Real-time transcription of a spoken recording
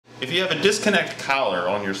if you have a disconnect collar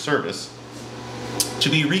on your service, to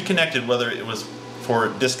be reconnected, whether it was for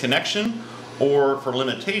disconnection or for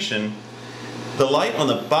limitation, the light on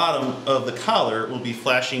the bottom of the collar will be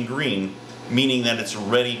flashing green, meaning that it's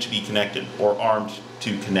ready to be connected or armed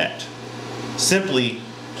to connect. Simply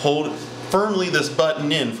hold firmly this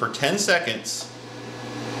button in for 10 seconds,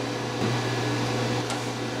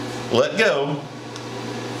 let go,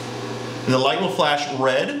 and the light will flash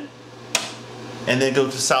red and then go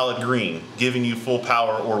to solid green, giving you full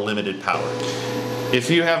power or limited power. If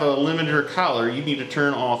you have a limiter collar, you need to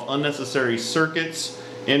turn off unnecessary circuits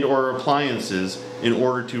and or appliances in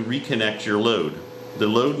order to reconnect your load. The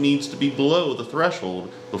load needs to be below the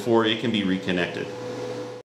threshold before it can be reconnected.